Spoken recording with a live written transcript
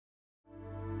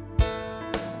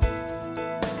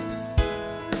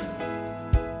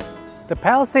The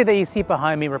Palisade that you see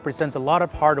behind me represents a lot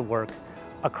of hard work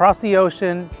across the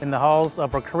ocean in the halls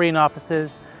of our Korean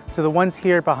offices to the ones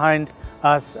here behind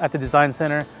us at the Design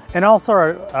Center, and also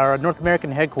our North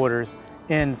American headquarters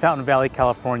in Fountain Valley,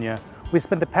 California. We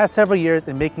spent the past several years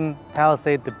in making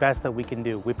Palisade the best that we can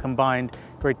do. We've combined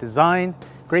great design,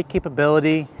 great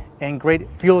capability, and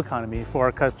great fuel economy for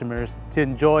our customers to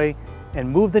enjoy and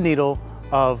move the needle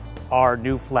of our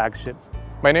new flagship.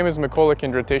 My name is Mikola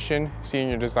Kindratishin,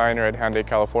 Senior Designer at Hyundai,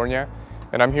 California,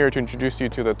 and I'm here to introduce you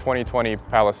to the 2020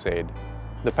 Palisade.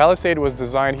 The Palisade was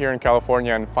designed here in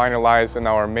California and finalized in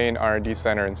our main R&D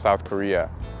center in South Korea.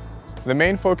 The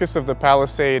main focus of the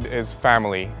Palisade is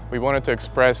family. We wanted to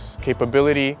express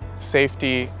capability,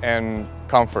 safety, and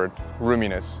comfort,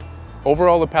 roominess.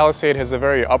 Overall, the Palisade has a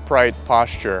very upright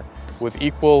posture with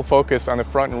equal focus on the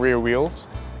front and rear wheels,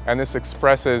 and this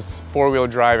expresses four-wheel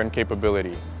drive and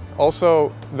capability.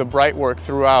 Also, the bright work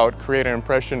throughout create an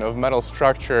impression of metal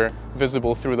structure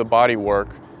visible through the bodywork,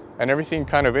 and everything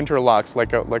kind of interlocks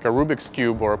like a Rubik's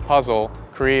Cube or a puzzle,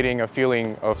 creating a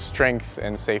feeling of strength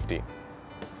and safety.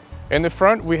 In the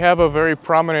front, we have a very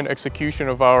prominent execution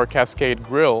of our Cascade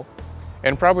grille,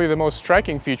 and probably the most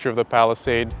striking feature of the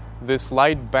Palisade, this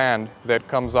light band that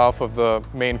comes off of the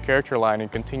main character line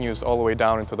and continues all the way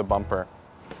down into the bumper.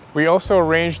 We also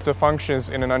arranged the functions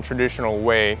in an untraditional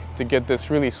way. To get this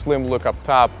really slim look up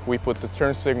top, we put the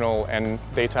turn signal and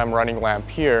daytime running lamp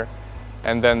here,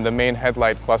 and then the main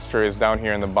headlight cluster is down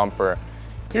here in the bumper.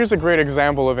 Here's a great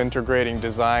example of integrating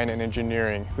design and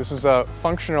engineering. This is a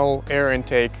functional air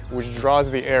intake which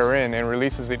draws the air in and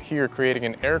releases it here, creating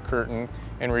an air curtain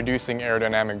and reducing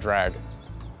aerodynamic drag.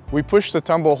 We pushed the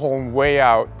tumble home way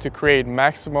out to create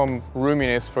maximum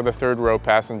roominess for the third row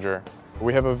passenger.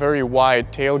 We have a very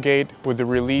wide tailgate with the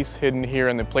release hidden here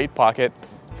in the plate pocket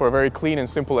for a very clean and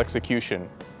simple execution.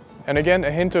 And again,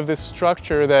 a hint of this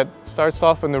structure that starts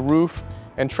off in the roof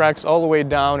and tracks all the way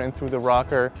down and through the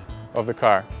rocker of the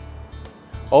car.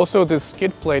 Also, this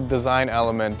skid plate design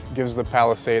element gives the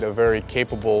Palisade a very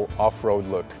capable off-road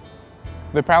look.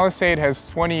 The Palisade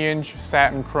has 20-inch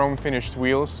satin chrome finished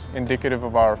wheels, indicative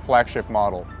of our flagship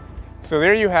model. So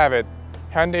there you have it,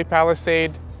 Hyundai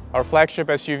Palisade, our flagship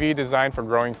SUV designed for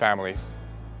growing families.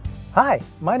 Hi,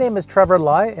 my name is Trevor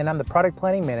Lai, and I'm the Product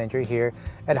Planning Manager here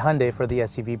at Hyundai for the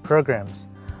SUV programs.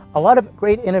 A lot of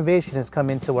great innovation has come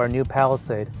into our new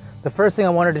Palisade. The first thing I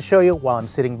wanted to show you while I'm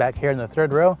sitting back here in the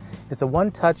third row is a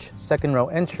one-touch second row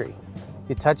entry.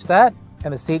 You touch that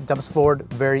and the seat dumps forward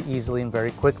very easily and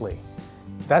very quickly.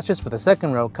 That's just for the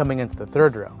second row coming into the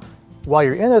third row. While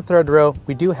you're in the third row,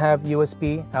 we do have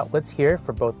USB outlets here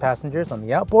for both passengers on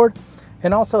the outboard,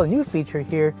 and also a new feature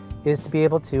here is to be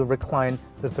able to recline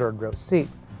the third row seat.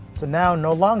 So now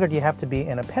no longer do you have to be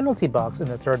in a penalty box in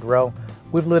the third row.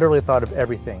 We've literally thought of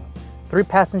everything. 3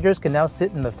 passengers can now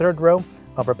sit in the third row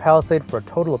of our Palisade for a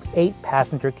total of 8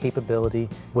 passenger capability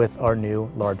with our new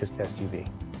largest SUV.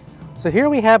 So here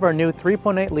we have our new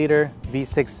 3.8 liter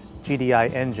V6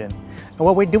 GDI engine. And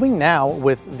what we're doing now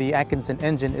with the Atkinson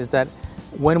engine is that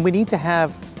when we need to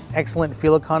have excellent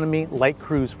fuel economy, light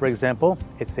cruise for example,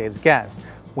 it saves gas.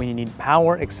 When you need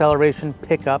power, acceleration,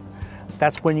 pickup,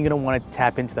 that's when you're going to want to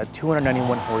tap into that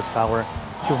 291 horsepower,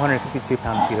 262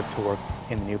 pound-feet of torque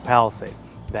in the new Palisade.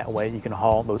 That way you can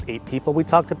haul those 8 people we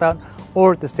talked about,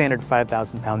 or the standard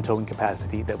 5,000 pound towing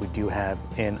capacity that we do have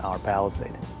in our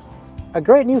Palisade. A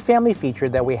great new family feature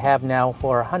that we have now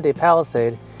for our Hyundai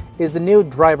Palisade is the new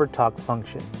driver talk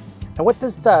function. And what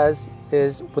this does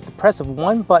is, with the press of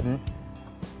one button,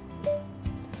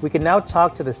 we can now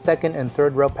talk to the second and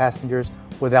third row passengers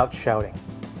without shouting.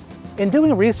 In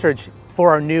doing research for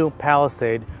our new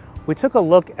Palisade, we took a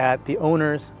look at the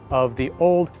owners of the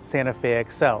old Santa Fe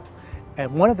XL.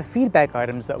 And one of the feedback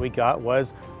items that we got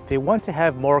was they want to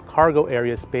have more cargo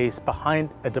area space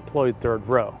behind a deployed third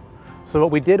row. So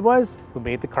what we did was we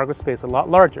made the cargo space a lot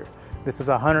larger. This is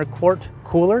a 100-quart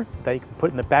cooler that you can put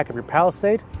in the back of your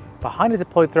Palisade. Behind a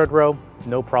deployed third row,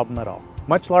 no problem at all.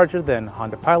 Much larger than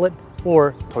Honda Pilot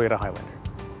or Toyota Highlander.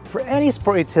 For any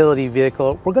sport utility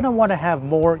vehicle, we're going to want to have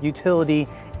more utility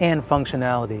and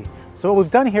functionality. So what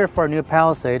we've done here for our new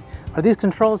Palisade are these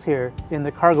controls here in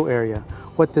the cargo area.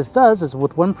 What this does is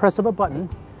with one press of a button,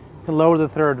 you can lower the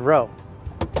third row.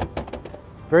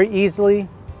 Very easily,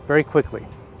 very quickly.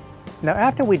 Now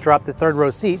after we drop the third row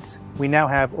seats, we now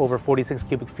have over 46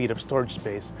 cubic feet of storage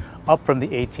space, up from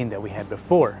the 18 that we had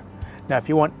before. Now if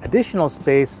you want additional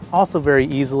space, also very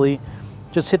easily,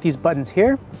 just hit these buttons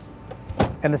here,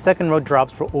 and the second row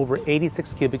drops for over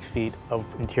 86 cubic feet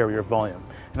of interior volume.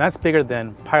 And that's bigger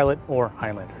than Pilot or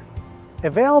Highlander.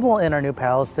 Available in our new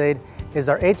Palisade is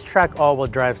our H-Track all-wheel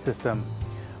drive system.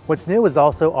 What's new is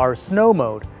also our snow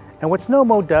mode. And what snow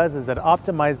mode does is it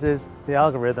optimizes the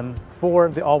algorithm for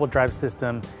the all-wheel drive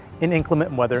system in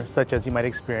inclement weather, such as you might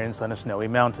experience on a snowy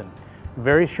mountain.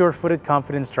 Very sure-footed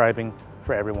confidence driving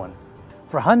for everyone.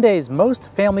 For Hyundai's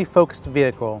most family-focused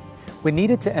vehicle, we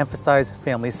needed to emphasize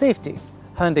family safety.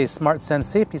 Hyundai's Smart Sense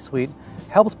safety suite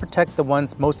helps protect the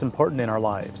ones most important in our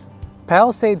lives.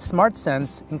 Palisade Smart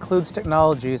Sense includes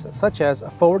technologies such as a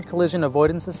forward collision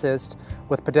avoidance assist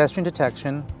with pedestrian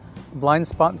detection, blind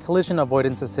spot collision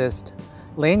avoidance assist,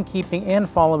 lane keeping and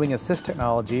following assist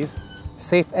technologies,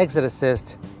 safe exit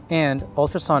assist, and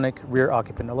ultrasonic rear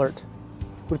occupant alert.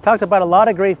 We've talked about a lot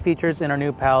of great features in our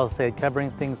new Palisade,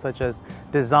 covering things such as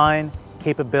design,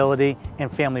 capability, and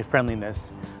family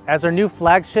friendliness. As our new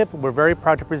flagship, we're very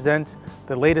proud to present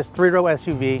the latest three-row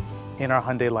SUV in our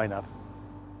Hyundai lineup.